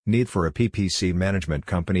Need for a PPC management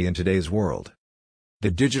company in today's world. The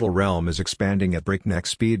digital realm is expanding at breakneck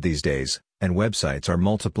speed these days, and websites are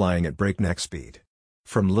multiplying at breakneck speed.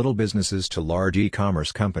 From little businesses to large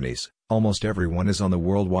e-commerce companies, almost everyone is on the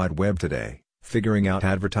World Wide Web today, figuring out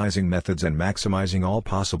advertising methods and maximizing all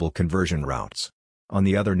possible conversion routes. On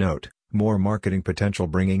the other note, more marketing potential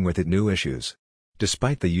bringing with it new issues.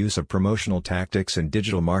 Despite the use of promotional tactics and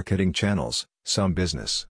digital marketing channels, some business